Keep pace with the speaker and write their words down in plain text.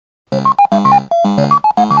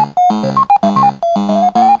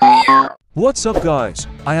What's up guys?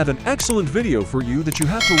 I have an excellent video for you that you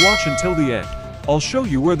have to watch until the end. I'll show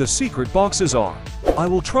you where the secret boxes are. I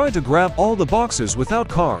will try to grab all the boxes without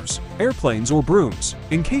cars, airplanes or brooms.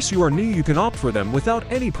 In case you are new, you can opt for them without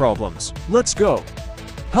any problems. Let's go!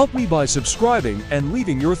 Help me by subscribing and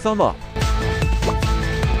leaving your thumb up.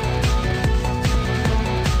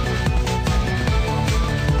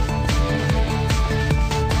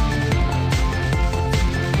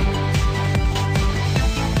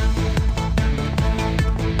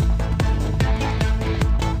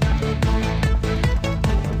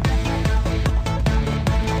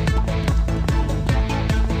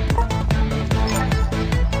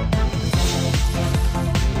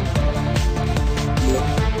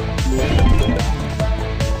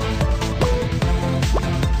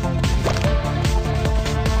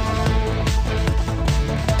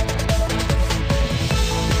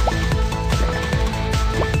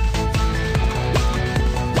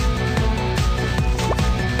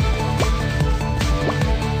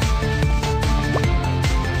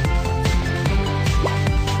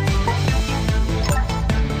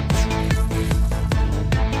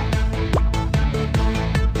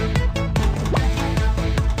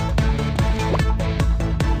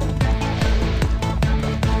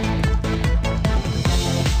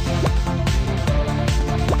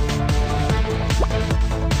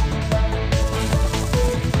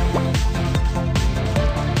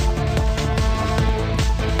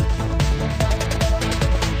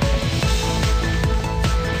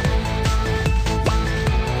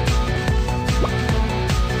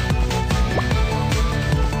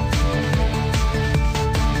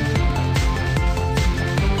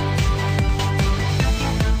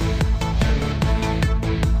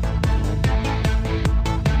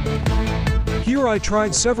 Here I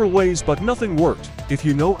tried several ways but nothing worked. If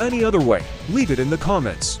you know any other way, leave it in the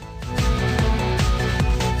comments.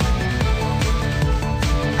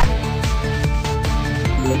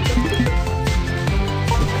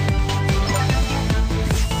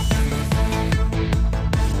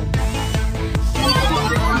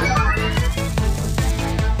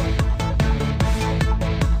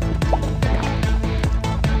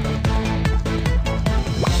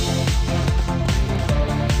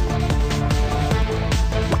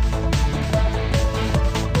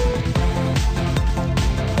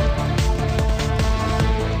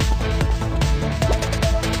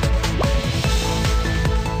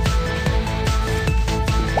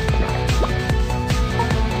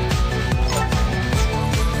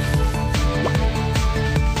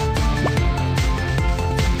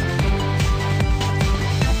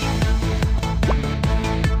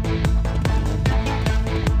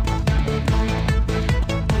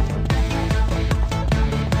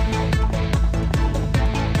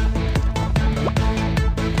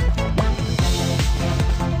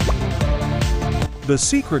 The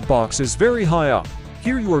secret box is very high up.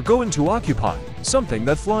 Here you are going to occupy something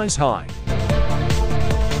that flies high.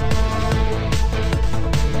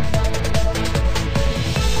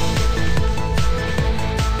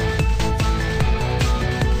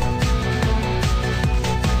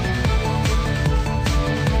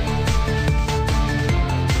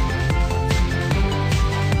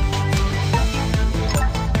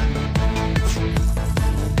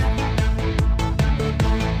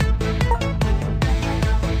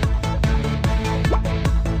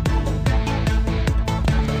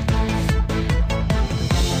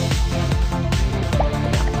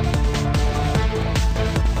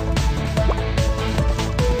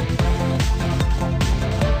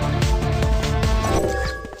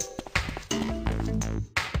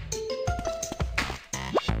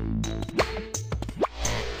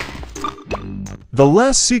 The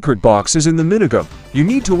last secret box is in the minigame. You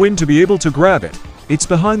need to win to be able to grab it. It's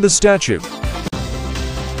behind the statue.